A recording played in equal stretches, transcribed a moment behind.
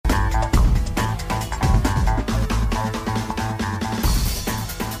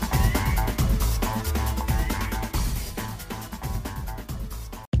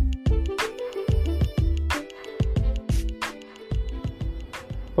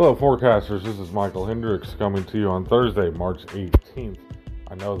Hello, forecasters. This is Michael Hendricks coming to you on Thursday, March 18th.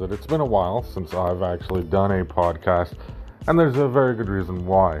 I know that it's been a while since I've actually done a podcast, and there's a very good reason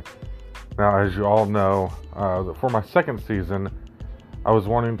why. Now, as you all know, for my second season, I was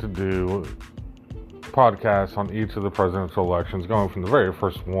wanting to do podcasts on each of the presidential elections, going from the very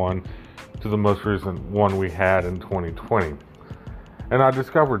first one to the most recent one we had in 2020. And I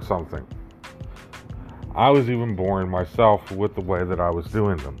discovered something. I was even boring myself with the way that I was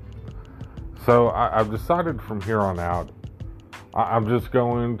doing them. So I've decided from here on out, I'm just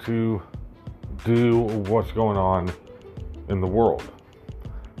going to do what's going on in the world.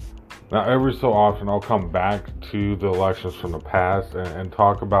 Now, every so often, I'll come back to the elections from the past and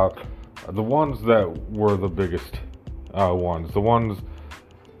talk about the ones that were the biggest ones, the ones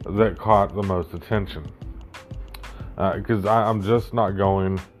that caught the most attention. Because I'm just not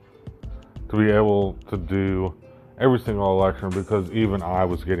going to be able to do every single election, because even I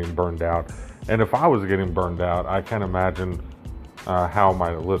was getting burned out. And if I was getting burned out, I can't imagine how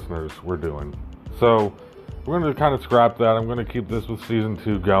my listeners were doing. So we're going to kind of scrap that. I'm going to keep this with season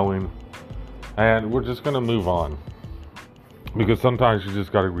 2 going, and we're just going to move on, because sometimes you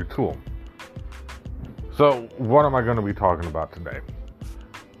just got to retool. So what am I going to be talking about today?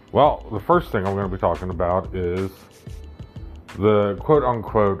 Well, the first thing I'm going to be talking about is the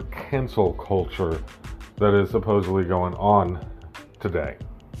quote-unquote cancel culture that is supposedly going on today,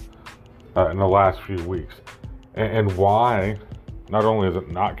 in the last few weeks. And why, not only is it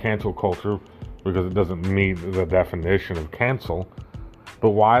not cancel culture, because it doesn't meet the definition of cancel, but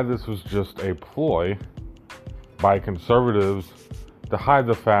why this was just a ploy by conservatives to hide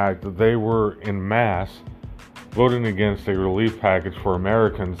the fact that they were en masse voting against a relief package for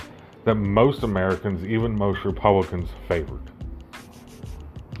Americans that most Americans, even most Republicans, favored.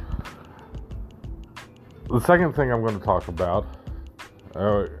 The second thing I'm going to talk about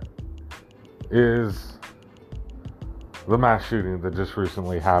is the mass shooting that just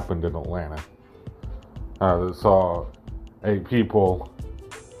recently happened in Atlanta. That saw a people,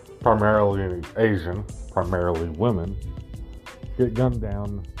 primarily Asian, primarily women, get gunned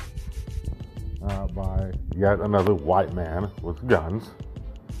down by yet another white man with guns.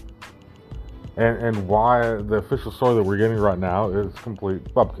 And why the official story that we're getting right now is complete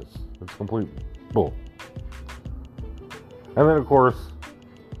bupkis. It's complete bull. And then, of course,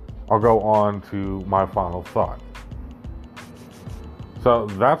 I'll go on to my final thought. So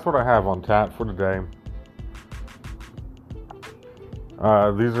that's what I have on tap for today.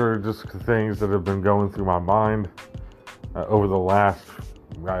 These are just things that have been going through my mind over the last,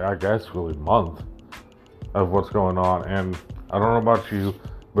 I guess, really month of what's going on. And I don't know about you,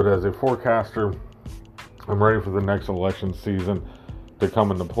 but as a forecaster, I'm ready for the next election season to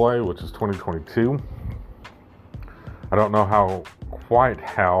come into play, which is 2022. I don't know quite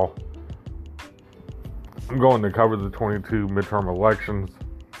how I'm going to cover the 22 midterm elections,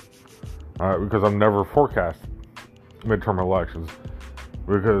 because I've never forecast midterm elections,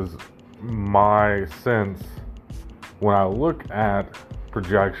 because my sense when I look at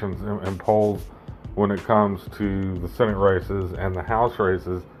projections and polls when it comes to the Senate races and the House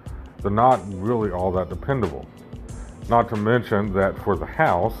races, they're not really all that dependable. Not to mention that for the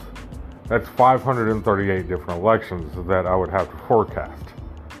House, that's 538 different elections that I would have to forecast.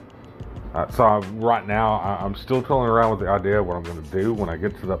 Right now, I'm still tooling around with the idea of what I'm going to do when I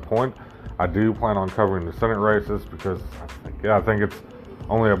get to that point. I do plan on covering the Senate races, because I think it's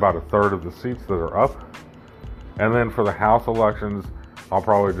only about a third of the seats that are up. And then for the House elections, I'll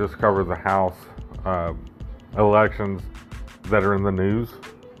probably just cover the House elections that are in the news,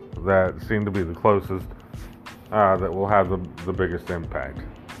 that seem to be the closest, that will have the biggest impact.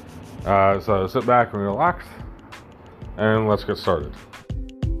 So sit back and relax, and let's get started.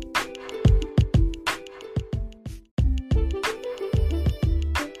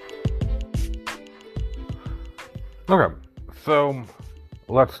 Okay, so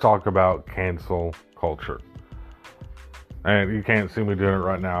let's talk about cancel culture. And you can't see me doing it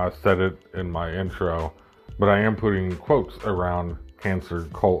right now. I said it in my intro, but I am putting quotes around cancel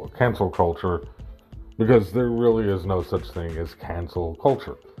culture, because there really is no such thing as cancel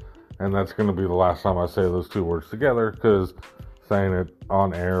culture. And that's going to be the last time I say those two words together, because saying it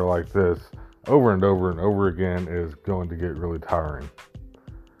on air like this over and over and over again is going to get really tiring.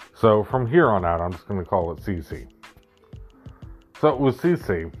 So from here on out, I'm just going to call it CC. So with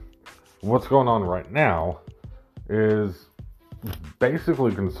CC, what's going on right now is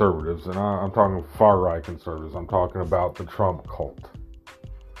basically conservatives, and I'm talking far-right conservatives. I'm talking about the Trump cult.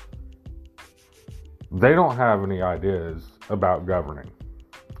 They don't have any ideas about governing,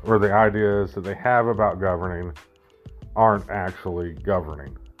 or the ideas that they have about governing aren't actually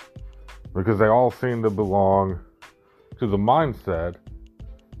governing. because they all seem to belong to the mindset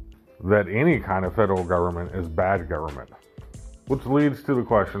that any kind of federal government is bad government. Which leads to the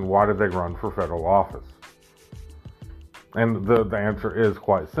question, why did they run for federal office? And the answer is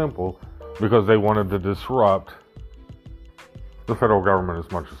quite simple, because they wanted to disrupt the federal government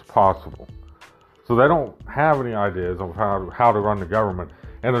as much as possible. So they don't have any ideas of how to run the government,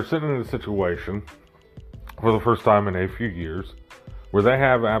 and they're sitting in a situation for the first time in a few years where they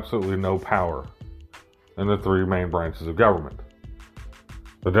have absolutely no power in the three main branches of government.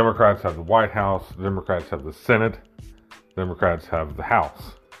 The Democrats have the White House, the Democrats have the Senate, the Democrats have the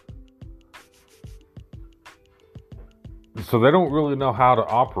House. So they don't really know how to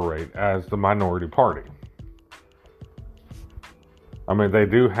operate as the minority party. I mean, they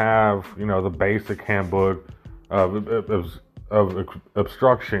do have, the basic handbook of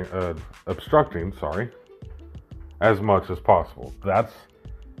obstructing, as much as possible. That's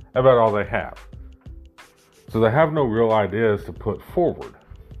about all they have. So they have no real ideas to put forward.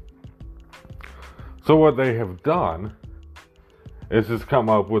 So what they have done is just come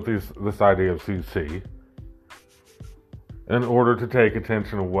up with this idea of CC in order to take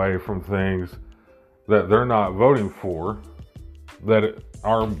attention away from things that they're not voting for that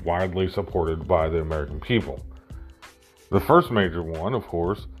are widely supported by the American people. The first major one, of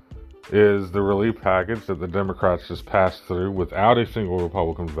course, is the relief package that the Democrats just passed through without a single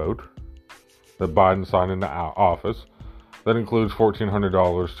Republican vote that Biden signed into office. That includes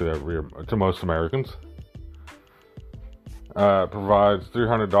 $1,400 to most Americans. Provides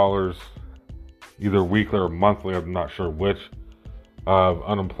 $300 either weekly or monthly, I'm not sure which, of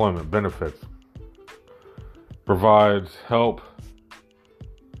unemployment benefits. Provides help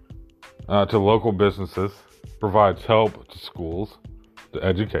to local businesses. Provides help to schools, to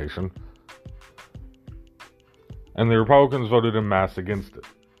education. And the Republicans voted en masse against it.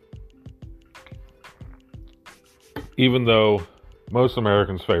 Even though most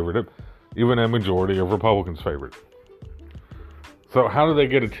Americans favored it, even a majority of Republicans favored it. So how do they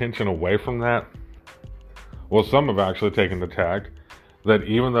get attention away from that? Well, some have actually taken the tack that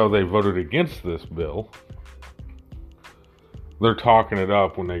even though they voted against this bill, they're talking it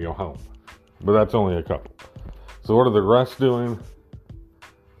up when they go home. But that's only a couple. So what are the rest doing?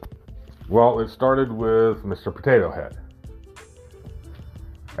 Well, it started with Mr. Potato Head.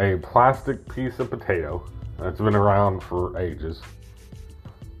 A plastic piece of potato that's been around for ages.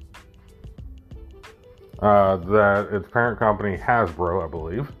 That its parent company, Hasbro, I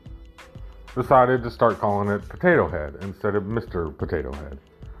believe, decided to start calling it Potato Head instead of Mr. Potato Head.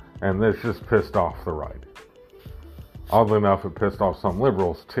 And this just pissed off the right. Oddly enough, it pissed off some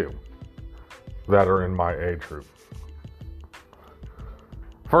liberals too, that are in my age group.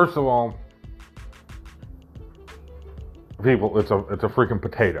 First of all, people, it's a freaking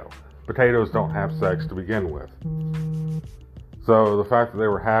potato. Potatoes don't have sex to begin with. So the fact that they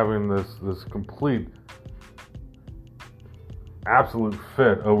were having this complete, absolute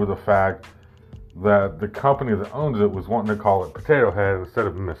fit over the fact that the company that owns it was wanting to call it Potato Head instead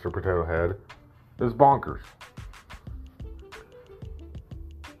of Mr. Potato Head is bonkers.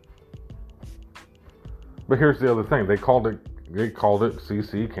 But here's the other thing. They called it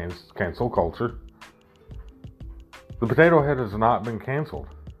CC, cancel culture. The Potato Head has not been canceled.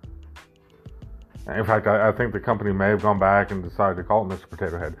 In fact, I think the company may have gone back and decided to call it Mr.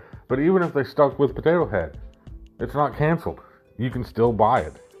 Potato Head. But even if they stuck with Potato Head, it's not canceled. You can still buy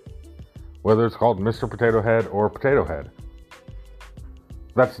it, whether it's called Mr. Potato Head or Potato Head.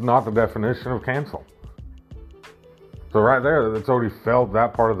 That's not the definition of cancel. So right there, it's already failed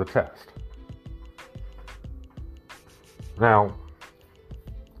that part of the test. Now,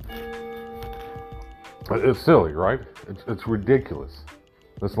 it's silly, right? It's ridiculous,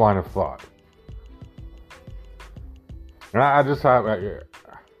 this line of thought. And I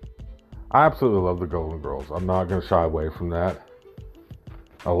absolutely love the Golden Girls. I'm not going to shy away from that.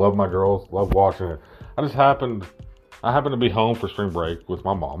 I love my girls, love watching it. I happened to be home for spring break with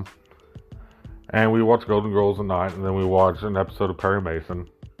my mom. And we watched Golden Girls at night, and then we watched an episode of Perry Mason.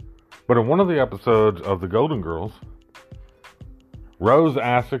 But in one of the episodes of the Golden Girls, Rose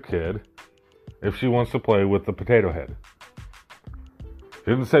asked a kid if she wants to play with the Potato Head.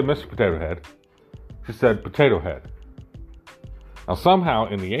 She didn't say Mr. Potato Head. She said Potato Head. Now somehow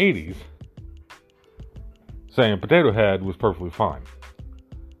in the 80s, saying Potato Head was perfectly fine.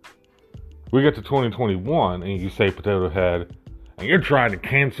 We get to 2021 and you say Potato Head and you're trying to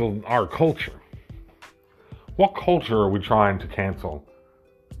cancel our culture. What culture are we trying to cancel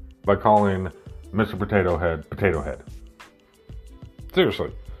by calling Mr. Potato Head Potato Head?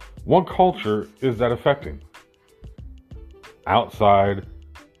 Seriously, what culture is that affecting? Outside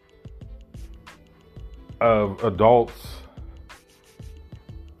of adults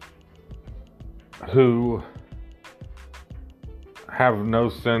who have no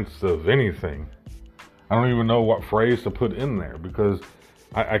sense of anything. I don't even know what phrase to put in there, because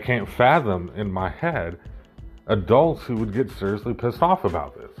I can't fathom in my head adults who would get seriously pissed off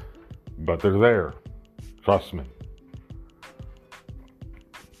about this. But they're there. Trust me.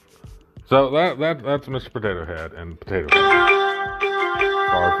 So that's Mr. Potato Head and Potato Head.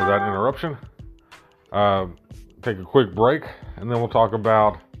 Sorry for that interruption. Take a quick break, and then we'll talk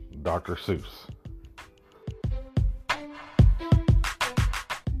about Dr. Seuss.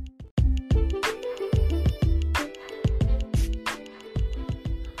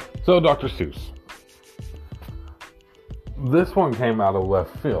 So, Dr. Seuss. This one came out of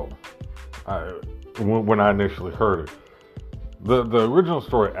left field when I initially heard it. The original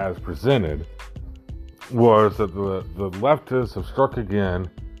story as presented was that the leftists have struck again,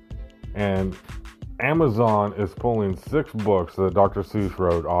 and Amazon is pulling 6 books that Dr. Seuss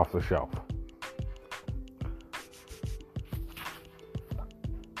wrote off the shelf.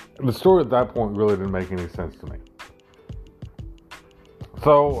 The story at that point really didn't make any sense to me.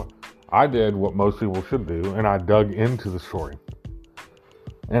 So I did what most people should do, and I dug into the story.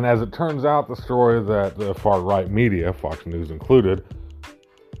 And as it turns out, the story that the far-right media, Fox News included,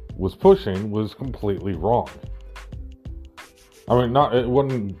 was pushing was completely wrong. I mean, it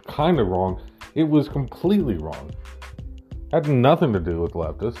wasn't kind of wrong. It was completely wrong. Had nothing to do with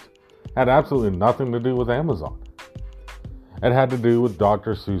leftists. Had absolutely nothing to do with Amazon. It had to do with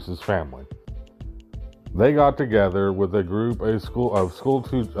Dr. Seuss's family. They got together with a group,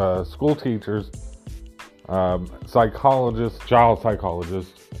 school teachers, psychologists, child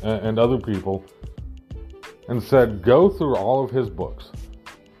psychologists, and other people, and said, go through all of his books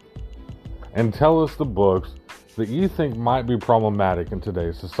and tell us the books that you think might be problematic in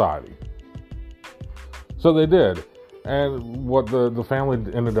today's society. So they did. And what the family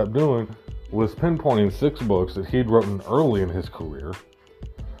ended up doing was pinpointing 6 books that he'd written early in his career.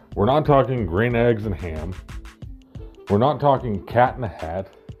 We're not talking Green Eggs and Ham. We're not talking Cat in a Hat.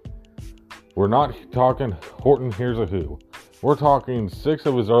 We're not talking Horton Hears a Who. We're talking 6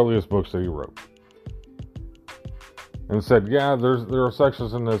 of his earliest books that he wrote. And said, yeah, there are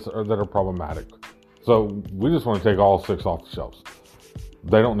sections in this that are problematic. So we just want to take all 6 off the shelves.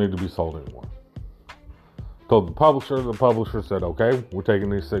 They don't need to be sold anymore. Told the publisher said, okay, we're taking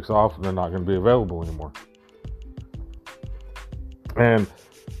these 6 off and they're not going to be available anymore. And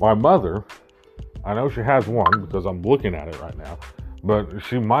my mother, I know she has one because I'm looking at it right now, but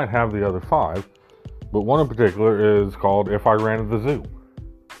she might have the other 5. But one in particular is called If I Ran to the Zoo.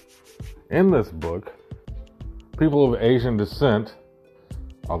 In this book, people of Asian descent,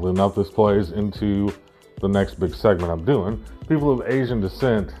 oddly enough, this plays into the next big segment I'm doing. People of Asian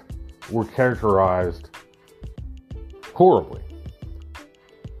descent were characterized horribly.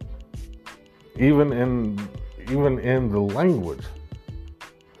 Even in the language,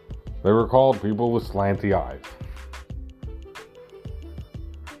 they were called people with slanty eyes.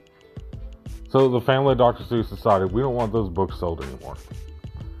 So the family of Dr. Seuss decided we don't want those books sold anymore.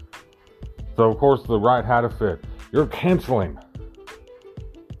 So of course the right had a fit. You're canceling.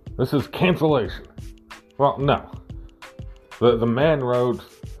 This is cancellation. Well, no. The man wrote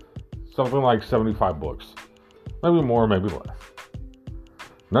something like 75 books. Maybe more, maybe less.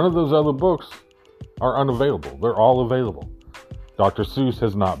 None of those other books are unavailable. They're all available. Dr. Seuss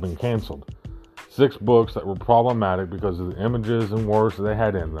has not been canceled. 6 books that were problematic because of the images and words that they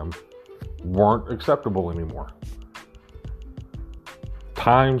had in them weren't acceptable anymore.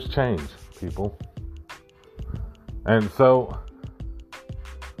 Times change, people. And so,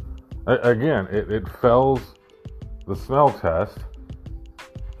 again, it fails the smell test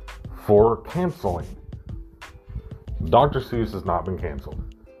for canceling. Dr. Seuss has not been canceled.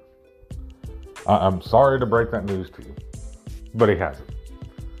 I'm sorry to break that news to you, but he hasn't.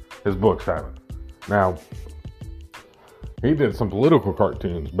 His books haven't. Now, he did some political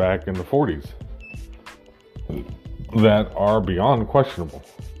cartoons back in the 40s that are beyond questionable.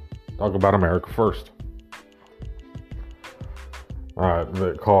 Talk about America First.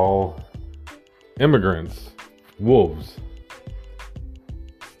 That call immigrants wolves.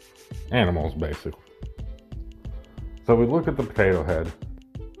 Animals, basically. So we look at the Potato Head.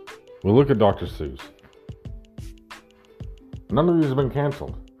 We look at Dr. Seuss. None of these have been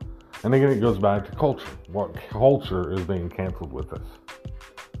canceled. And again, it goes back to culture. What culture is being canceled with this?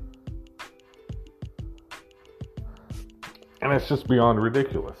 And it's just beyond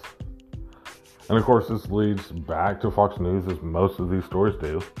ridiculous. And of course, this leads back to Fox News, as most of these stories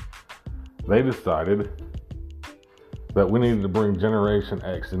do. They decided that we needed to bring Generation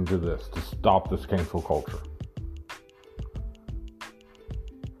X into this to stop this cancel culture.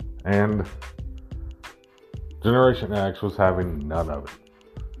 And Generation X was having none of it.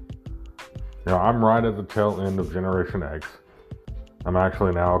 Now, I'm right at the tail end of Generation X. I'm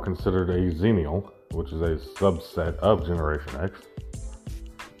actually now considered a Xennial, which is a subset of Generation X.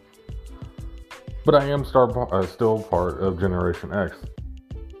 But I am still part of Generation X.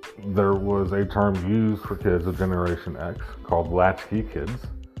 There was a term used for kids of Generation X called latchkey kids,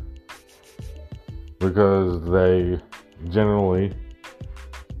 because they generally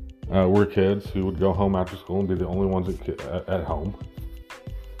were kids who would go home after school and be the only ones at home.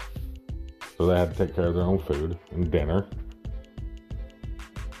 So they had to take care of their own food and dinner.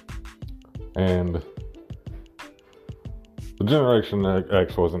 And the Generation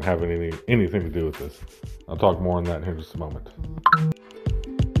X wasn't having anything to do with this. I'll talk more on that here in just a moment.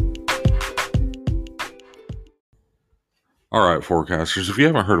 Alright, forecasters, if you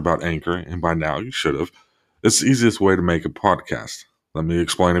haven't heard about Anchor, and by now you should have, it's the easiest way to make a podcast. Let me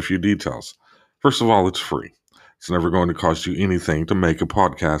explain a few details. First of all, it's free. It's never going to cost you anything to make a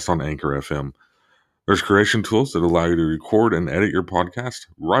podcast on Anchor FM. There's creation tools that allow you to record and edit your podcast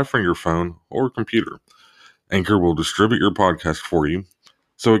right from your phone or computer. Anchor will distribute your podcast for you,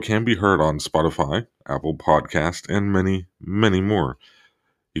 so it can be heard on Spotify, Apple Podcast, and many, many more.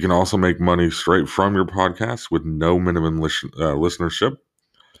 You can also make money straight from your podcast with no minimum listenership.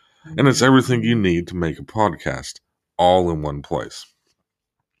 And it's everything you need to make a podcast, all in one place.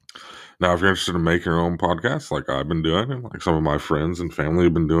 Now, if you're interested in making your own podcast, like I've been doing, and like some of my friends and family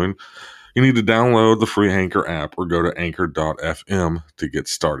have been doing, you need to download the free Anchor app or go to anchor.fm to get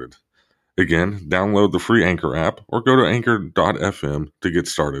started. Again, download the free Anchor app or go to anchor.fm to get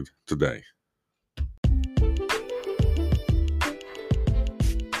started today.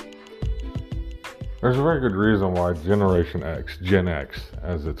 There's a very good reason why Generation X, Gen X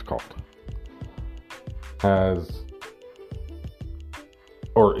as it's called,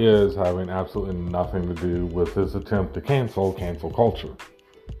 is having absolutely nothing to do with this attempt to cancel culture,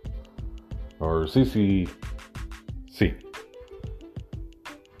 or CCC.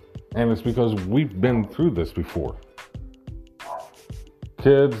 And it's because we've been through this before.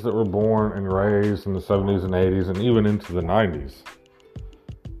 Kids that were born and raised in the 70s and 80s and even into the 90s.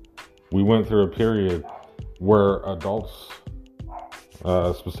 We went through a period where adults,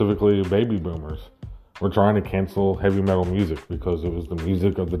 specifically baby boomers, were trying to cancel heavy metal music because it was the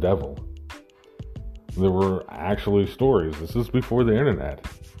music of the devil. There were actually stories, this is before the internet,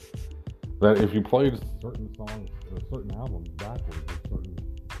 that if you played certain songs or certain albums backwards of certain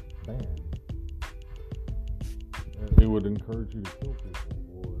bands, it would encourage you to kill people,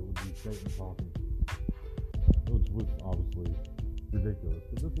 or it would be Satan talking to you, which was obviously ridiculous.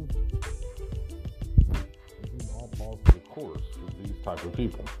 But this is all par for the course with these type of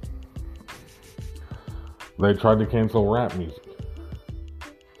people. They tried to cancel rap music.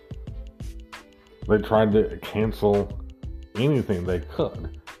 They tried to cancel anything they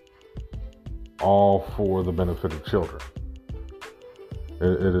could, all for the benefit of children.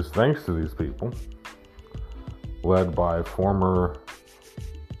 It is thanks to these people, led by former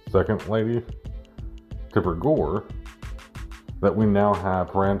Second Lady Tipper Gore, that we now have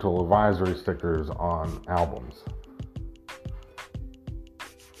parental advisory stickers on albums.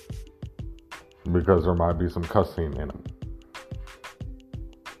 Because there might be some cussing in them.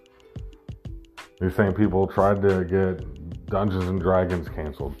 These same people tried to get Dungeons and Dragons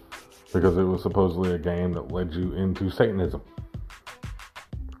canceled because it was supposedly a game that led you into Satanism.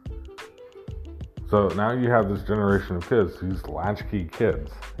 So now you have this generation of kids, these latchkey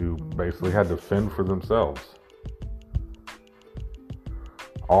kids, who basically had to fend for themselves.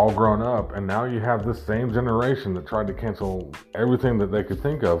 All grown up, and now you have this same generation that tried to cancel everything that they could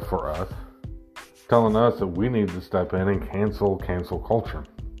think of for us, telling us that we need to step in and cancel culture.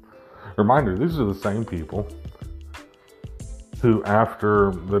 Reminder, these are the same people who,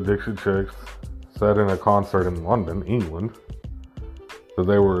 after the Dixie Chicks said in a concert in London, England, that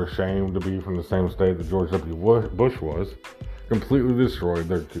they were ashamed to be from the same state that George W. Bush was, completely destroyed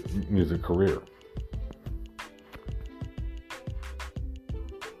their music career.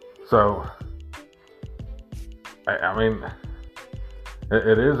 So, I mean,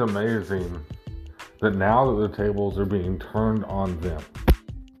 it is amazing that now that the tables are being turned on them,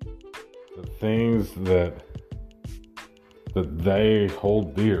 the things that they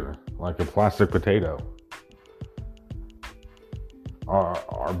hold dear, like a plastic potato,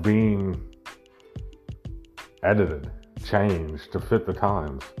 are being edited, changed to fit the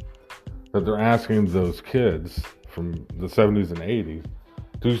times. That they're asking those kids from the 70s and 80s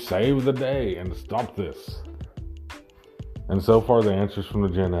to save the day and stop this. And so far, the answers from the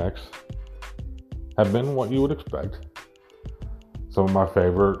Gen X have been what you would expect. Some of my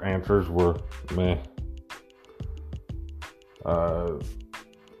favorite answers were meh.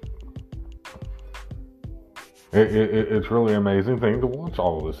 It's really amazing thing to watch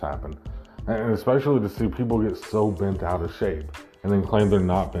all of this happen. And especially to see people get so bent out of shape and then claim they're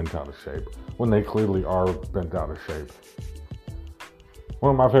not bent out of shape when they clearly are bent out of shape.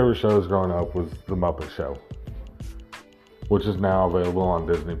 One of my favorite shows growing up was The Muppet Show, which is now available on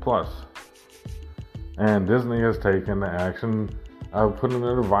Disney+. And Disney has taken the action of putting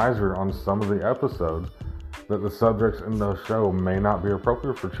an advisory on some of the episodes that the subjects in the show may not be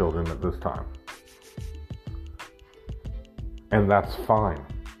appropriate for children at this time. And that's fine.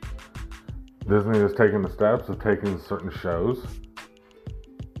 Disney has taken the steps of taking certain shows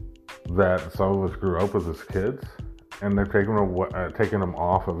that some of us grew up with as kids, and they're taking them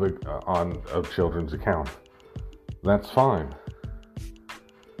off of children's accounts. That's fine.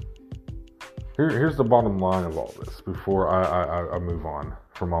 Here's the bottom line of all this before I move on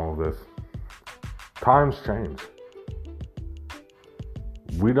from all of this. Times change.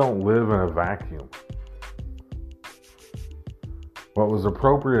 We don't live in a vacuum. What was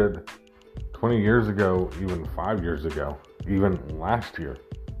appropriate 20 years ago, even 5 years ago, even last year,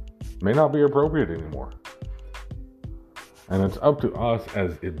 may not be appropriate anymore. And it's up to us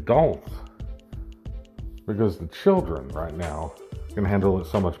as adults, because the children right now can handle it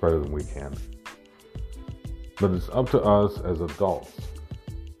so much better than we can. But it's up to us as adults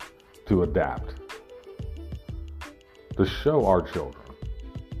to adapt, to show our children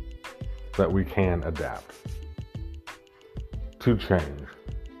that we can adapt, to change,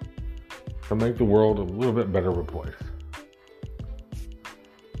 to make the world a little bit better of a place.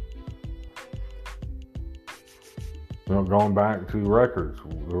 You know, going back to records,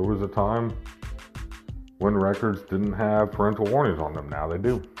 there was a time when records didn't have parental warnings on them. Now they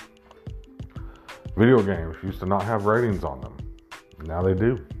do. Video games used to not have ratings on them. Now they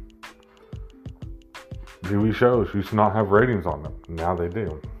do. TV shows used to not have ratings on them. Now they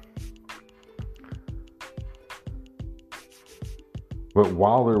do. But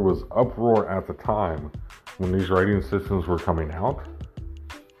while there was uproar at the time when these rating systems were coming out,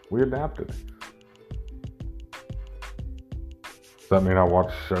 we adapted. Does that mean I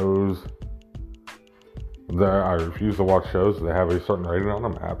watch shows that I refuse to watch shows that have a certain rating on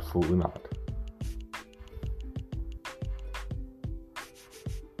them? Absolutely not.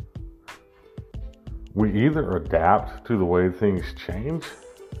 We either adapt to the way things change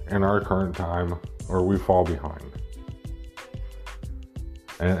in our current time, or we fall behind.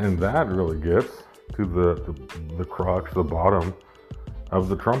 And that really gets to the crux, the bottom of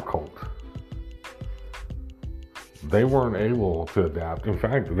the Trump cult. They weren't able to adapt. In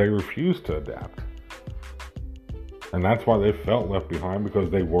fact, they refused to adapt. And that's why they felt left behind, because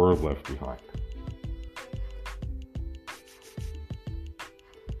they were left behind.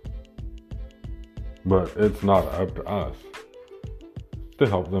 But it's not up to us to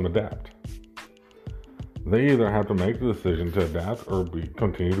help them adapt. They either have to make the decision to adapt or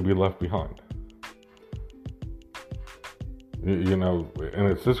continue to be left behind. You know, and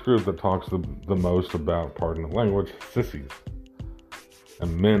it's this group that talks the most about, pardon the language, sissies.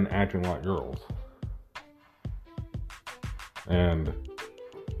 And men acting like girls. And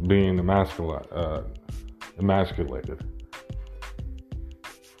being emasculated.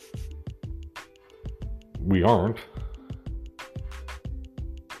 We aren't.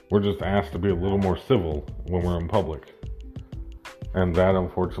 We're just asked to be a little more civil when we're in public. And that,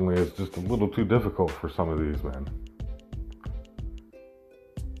 unfortunately, is just a little too difficult for some of these men.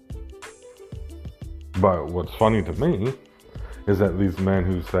 But what's funny to me is that these men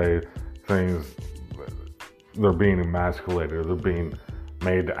who say things, they're being emasculated, they're being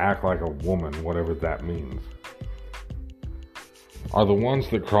made to act like a woman, whatever that means, are the ones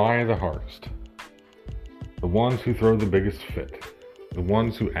that cry the hardest. The ones who throw the biggest fit. The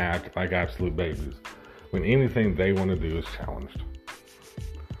ones who act like absolute babies when anything they want to do is challenged.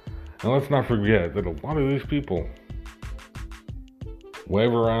 And let's not forget that a lot of these people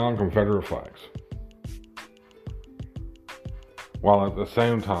wave around Confederate flags, while at the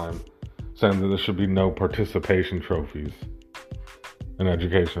same time saying that there should be no participation trophies in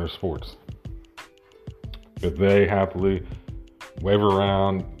education or sports. That they happily wave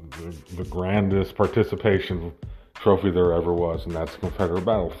around the grandest participation trophy there ever was, and that's the Confederate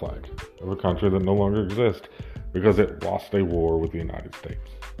battle flag of a country that no longer exists because it lost a war with the United States.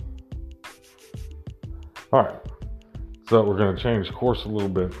 Alright, so we're going to change course a little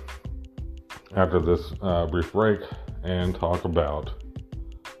bit after this brief break and talk about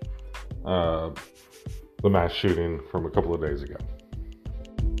the mass shooting from a couple of days ago.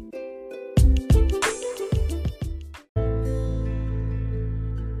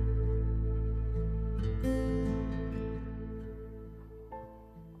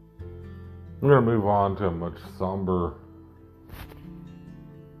 I'm going to move on to a much somber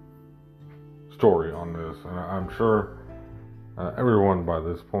story on this, and I'm sure everyone by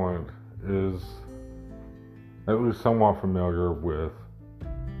this point is at least somewhat familiar with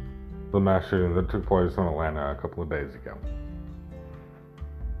the mass shooting that took place in Atlanta a couple of days ago.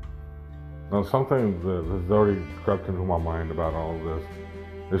 Now, something that has already crept into my mind about all of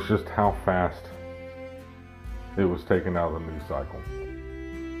this is just how fast it was taken out of the news cycle.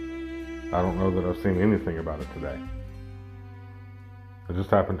 I don't know that I've seen anything about it today. It just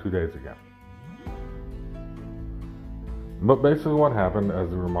happened 2 days ago. But basically what happened, as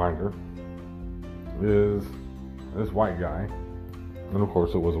a reminder, is this white guy, and of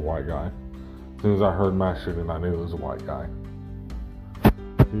course it was a white guy. As soon as I heard mass shooting, I knew it was a white guy.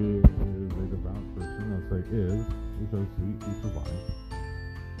 He is a devout Christian. I say is, because he survived.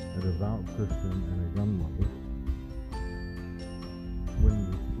 A devout Christian and a gun lover. When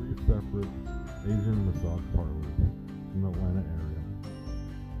the three separate Asian massage parlors in the Atlanta area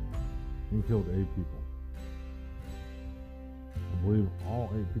and killed 8 people. I believe all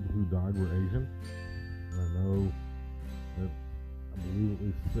 8 people who died were Asian, and I know that I believe at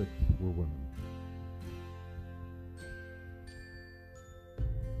least 6 were women.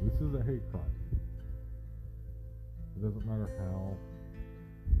 This is a hate crime. It doesn't matter how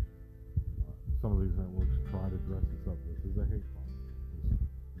some of these networks try to dress this up. This is a hate crime.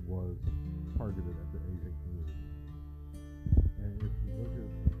 This was targeted at the Asian community. And if you look at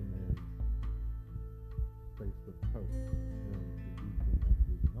the man's Facebook post,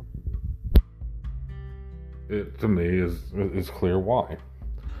 it to me is clear why.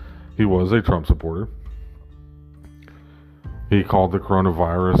 He was a Trump supporter. He called the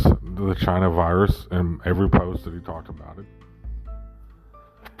coronavirus the China virus in every post that he talked about it.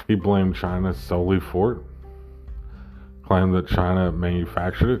 He blamed China solely for it. Claimed that China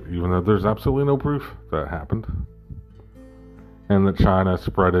manufactured it, even though there's absolutely no proof that happened. And that China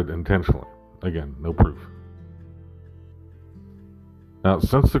spread it intentionally. Again, no proof. Now,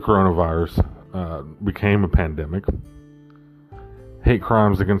 since the coronavirus became a pandemic, hate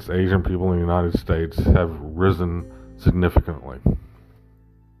crimes against Asian people in the United States have risen significantly.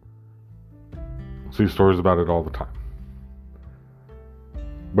 See stories about it all the time.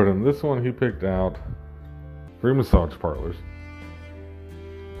 But in this one, he picked out 3 massage parlors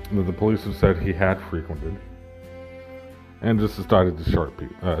that the police have said he had frequented, and just decided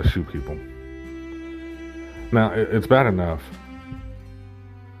to shoot people. Now, it's bad enough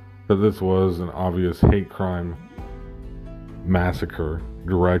that this was an obvious hate crime massacre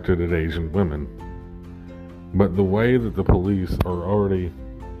directed at Asian women, but the way that the police are already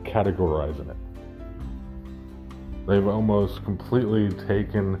categorizing it, they've almost completely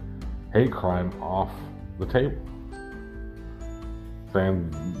taken hate crime off the table, saying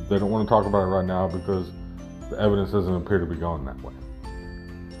they don't want to talk about it right now because the evidence doesn't appear to be going that way.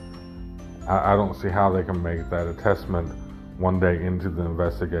 I don't see how they can make that a testament one day into the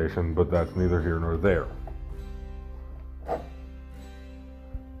investigation, but that's neither here nor there.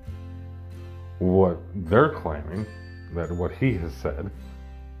 What they're claiming, that what he has said,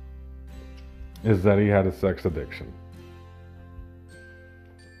 is that he had a sex addiction.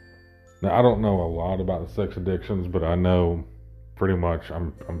 Now, I don't know a lot about sex addictions, but I know pretty much,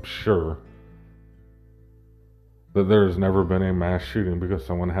 I'm sure, that there has never been a mass shooting because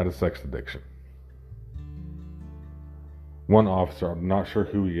someone had a sex addiction. One officer, I'm not sure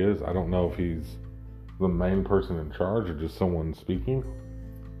who he is. I don't know if he's the main person in charge or just someone speaking,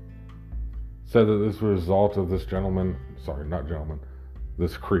 said that this was a result of this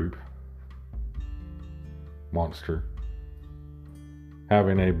this creep, monster,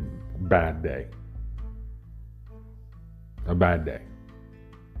 having a bad day. A bad day.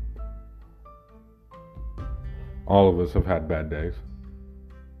 All of us have had bad days.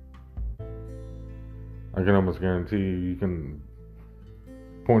 I can almost guarantee you can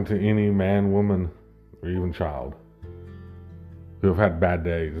point to any man, woman, or even child who have had bad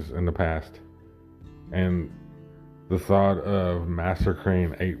days in the past, and the thought of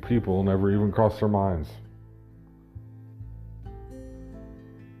massacring 8 people never even crossed their minds.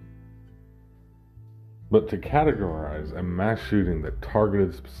 But to categorize a mass shooting that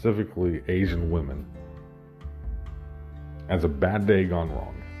targeted specifically Asian women as a bad day gone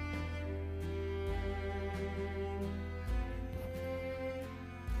wrong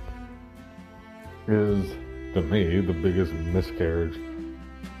is, to me, the biggest miscarriage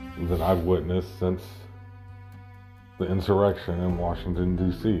that I've witnessed since the insurrection in Washington,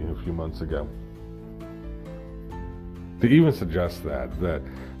 D.C. a few months ago. To even suggest that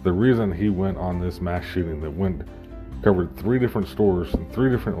the reason he went on this mass shooting that covered 3 different stores in 3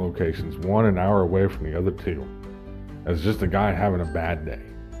 different locations, 1 an hour away from the other 2, as just a guy having a bad day.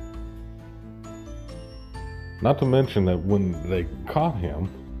 Not to mention that when they caught him,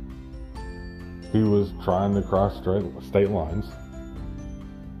 he was trying to cross state lines,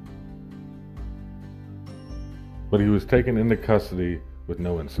 but he was taken into custody with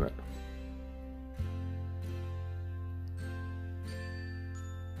no incident.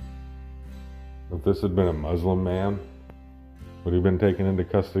 If this had been a Muslim man, would he have been taken into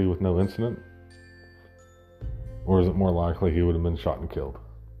custody with no incident? Or is it more likely he would have been shot and killed?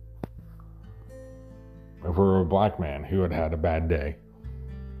 If it were a black man who had had a bad day,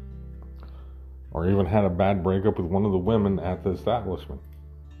 or even had a bad breakup with one of the women at the establishment,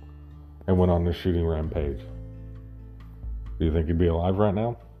 and went on this shooting rampage, do you think he'd be alive right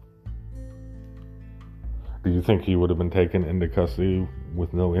now? Do you think he would have been taken into custody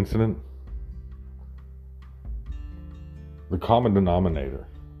with no incident? The common denominator,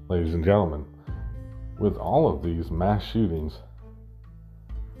 ladies and gentlemen, with all of these mass shootings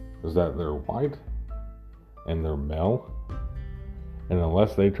is that they're white and they're male, and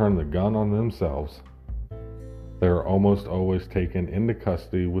unless they turn the gun on themselves, they are almost always taken into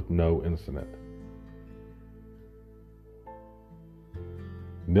custody with no incident.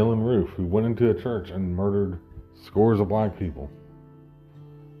 Dylan Roof, who went into a church and murdered scores of black people,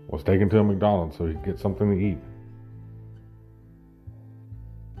 was taken to a McDonald's so he could get something to eat.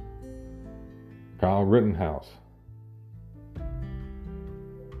 Kyle Rittenhouse,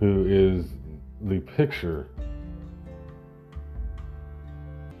 who is the picture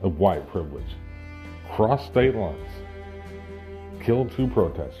of white privilege, crossed state lines, killed 2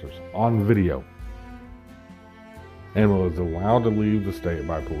 protesters on video, and was allowed to leave the state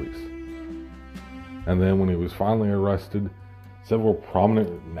by police. And then when he was finally arrested, several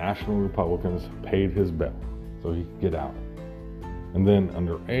prominent national Republicans paid his bail so he could get out. And then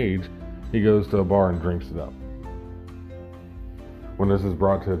underage, he goes to a bar and drinks it up. When this is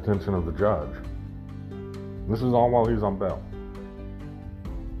brought to the attention of the judge, this is all while he's on bail.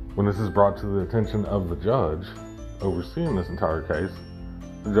 When this is brought to the attention of the judge overseeing this entire case,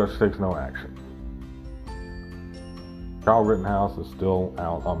 the judge takes no action. Kyle Rittenhouse is still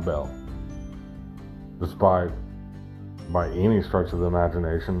out on bail, despite, by any stretch of the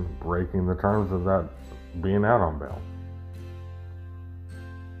imagination, breaking the terms of that being out on bail.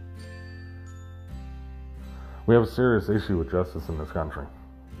 We have a serious issue with justice in this country.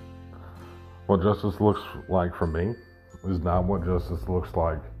 What justice looks like for me is not what justice looks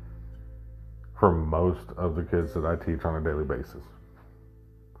like for most of the kids that I teach on a daily basis.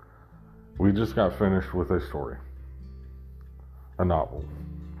 We just got finished with a story. A novel.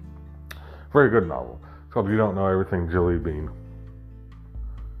 Very good novel. It's called You Don't Know Everything Jilly Bean.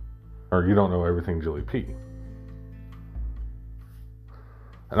 Or You Don't Know Everything Jilly Pea.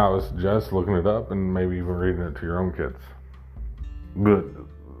 And I was just looking it up and maybe even reading it to your own kids. But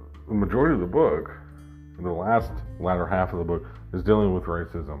the majority of the book, the latter half of the book, is dealing with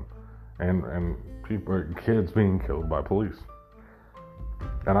racism and kids being killed by police.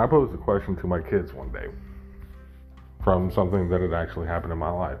 And I posed a question to my kids one day from something that had actually happened in my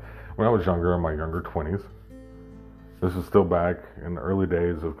life. When I was younger, in my younger 20s, this is still back in the early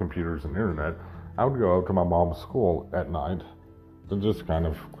days of computers and internet, I would go up to my mom's school at night to just kind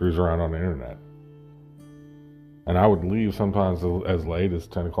of cruise around on the internet. And I would leave sometimes as late as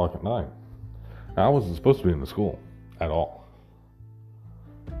 10 o'clock at night. And I wasn't supposed to be in the school at all.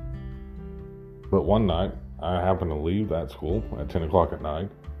 But one night, I happened to leave that school at 10 o'clock at night.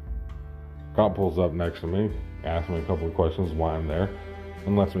 Cop pulls up next to me, asks me a couple of questions why I'm there,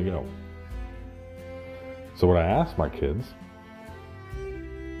 and lets me go. So what I asked my kids,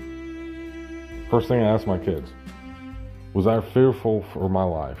 first thing I asked my kids, was I fearful for my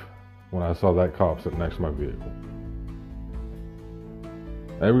life when I saw that cop sitting next to my vehicle?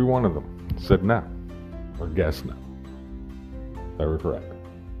 Every one of them said no, or guessed no. They were correct.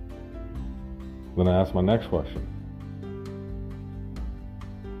 Then I asked my next question.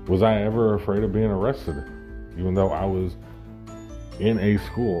 Was I ever afraid of being arrested, even though I was in a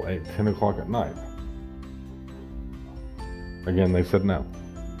school at 10 o'clock at night? Again, they said no,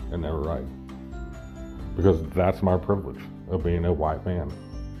 and they were right. Because that's my privilege of being a white man.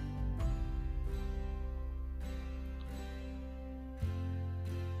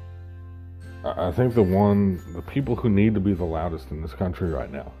 I think the people who need to be the loudest in this country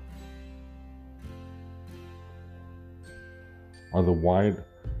right now are the white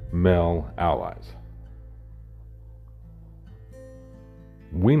male allies.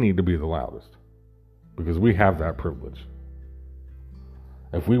 We need to be the loudest because we have that privilege.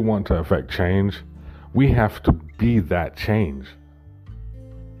 If we want to affect change, we have to be that change.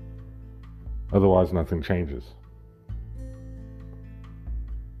 Otherwise, nothing changes.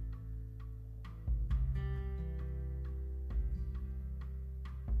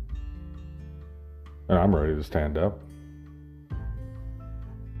 And I'm ready to stand up.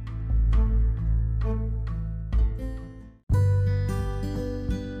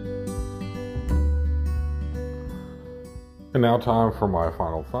 And now time for my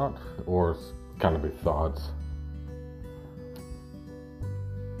final thought, or kind of be thoughts.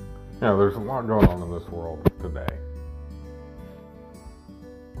 There's a lot going on in this world today.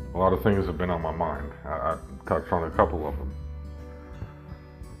 A lot of things have been on my mind. I touched on a couple of them.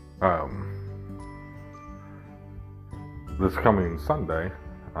 This coming Sunday,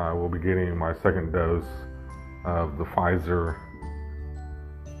 I will be getting my second dose of the Pfizer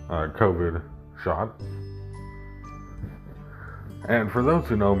COVID shot. And for those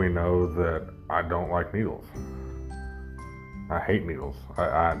who know me know that I don't like needles. I hate needles.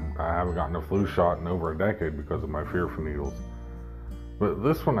 I haven't gotten a flu shot in over a decade because of my fear for needles. But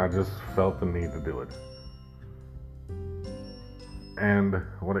this one I just felt the need to do it. And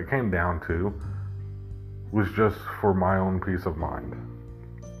what it came down to was just for my own peace of mind.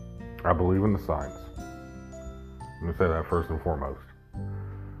 I believe in the science. Let me say that first and foremost.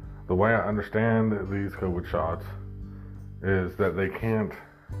 The way I understand these COVID shots is that they can't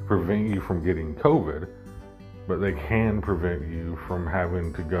prevent you from getting COVID, but they can prevent you from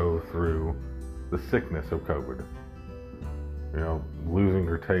having to go through the sickness of COVID. Losing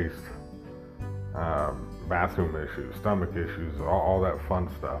your taste, bathroom issues, stomach issues, all that fun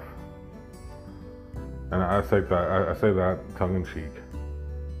stuff. And I say that tongue in cheek.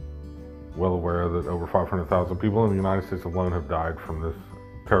 Well aware that over 500,000 people in the United States alone have died from this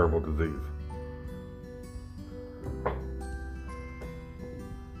terrible disease.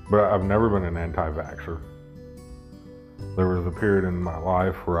 But I've never been an anti-vaxxer. There was a period in my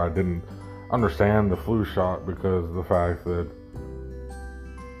life where I didn't understand the flu shot because of the fact that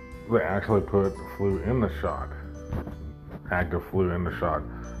they actually put flu in the shot, active flu in the shot,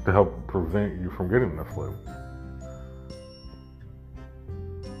 to help prevent you from getting the flu.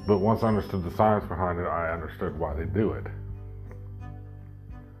 But once I understood the science behind it, I understood why they do it.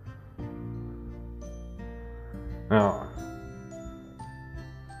 Now,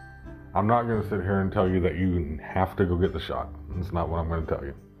 I'm not going to sit here and tell you that you have to go get the shot. That's not what I'm going to tell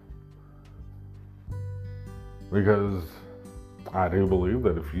you. Because I do believe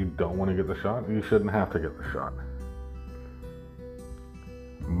that if you don't want to get the shot, you shouldn't have to get the shot.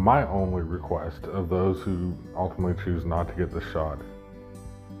 My only request of those who ultimately choose not to get the shot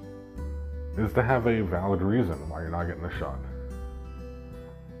is to have a valid reason why you're not getting the shot.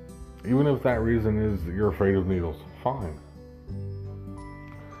 Even if that reason is that you're afraid of needles, fine.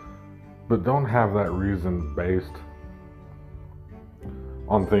 But don't have that reason based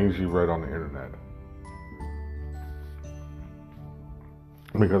on things you read on the internet.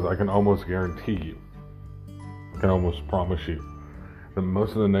 Because I can almost guarantee you, I can almost promise you, that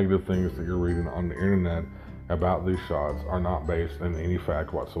most of the negative things that you're reading on the internet about these shots are not based in any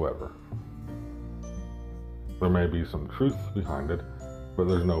fact whatsoever. There may be some truth behind it, but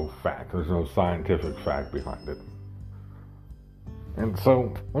there's no fact, there's no scientific fact behind it. And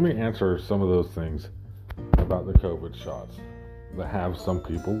so, let me answer some of those things about the COVID shots that have some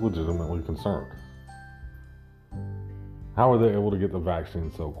people legitimately concerned. How were they able to get the vaccine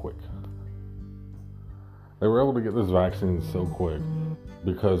so quick? They were able to get this vaccine so quick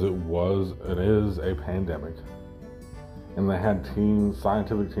because it is a pandemic. And they had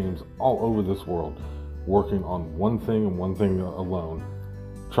scientific teams all over this world working on one thing and one thing alone,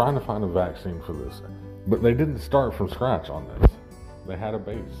 trying to find a vaccine for this. But they didn't start from scratch on this. They had a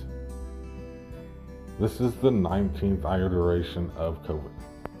base. This is the 19th iteration of COVID.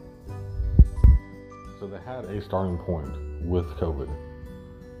 So they had a starting point with COVID.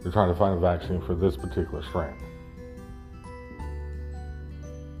 They're trying to find a vaccine for this particular strand.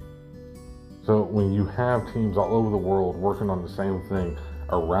 So when you have teams all over the world working on the same thing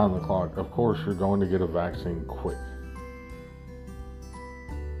around the clock, of course you're going to get a vaccine quick.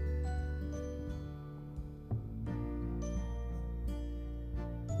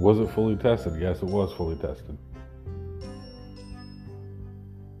 Was it fully tested? Yes, it was fully tested.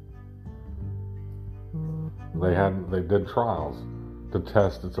 They did trials to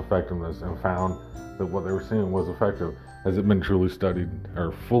test its effectiveness and found that what they were seeing was effective. Has it been truly studied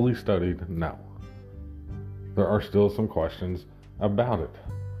or fully studied? No. There are still some questions about it,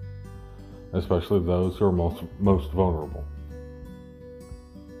 especially those who are most vulnerable.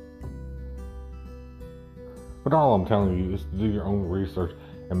 But all I'm telling you is to do your own research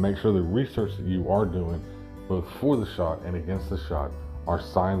and make sure the research that you are doing, both for the shot and against the shot, are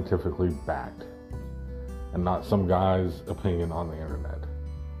scientifically backed and not some guy's opinion on the internet.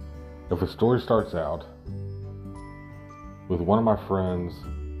 If a story starts out with one of my friends'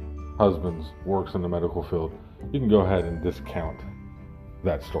 husbands works in the medical field, you can go ahead and discount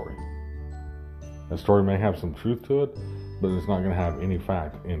that story. That story may have some truth to it, but it's not going to have any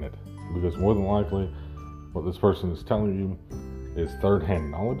fact in it, because more than likely what this person is telling you is third-hand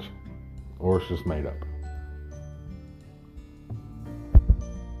knowledge, or it's just made up.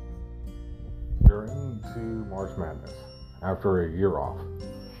 We're into March Madness after a year off.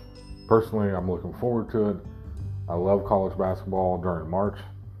 Personally, I'm looking forward to it. I love college basketball during March.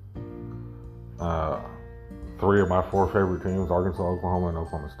 3 of my 4 favorite teams, Arkansas, Oklahoma, and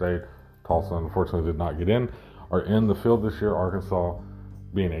Oklahoma State, Tulsa unfortunately did not get in, are in the field this year. Arkansas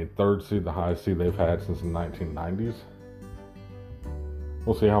being a 3rd seed, the highest seed they've had since the 1990s.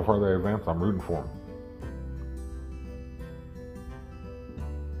 We'll see how far they advance. I'm rooting for them.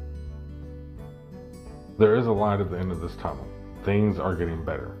 There is a light at the end of this tunnel. Things are getting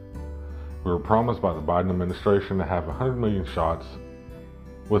better. We were promised by the Biden administration to have 100 million shots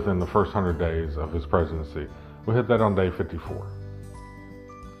within the first 100 days of his presidency. We hit that on day 54.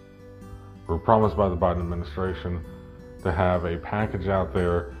 We were promised by the Biden administration to have a package out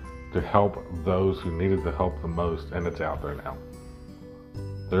there to help those who needed the help the most, and it's out there now.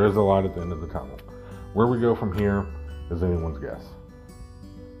 There is a light at the end of the tunnel. Where we go from here is anyone's guess.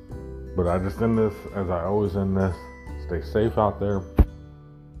 But I just end this, as I always end this, stay safe out there.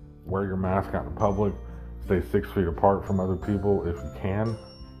 Wear your mask out in public. Stay 6 feet apart from other people if you can.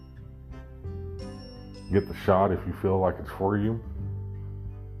 Get the shot if you feel like it's for you.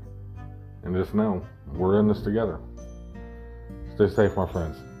 And just know, we're in this together. Stay safe, my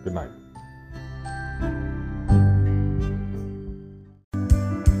friends. Good night.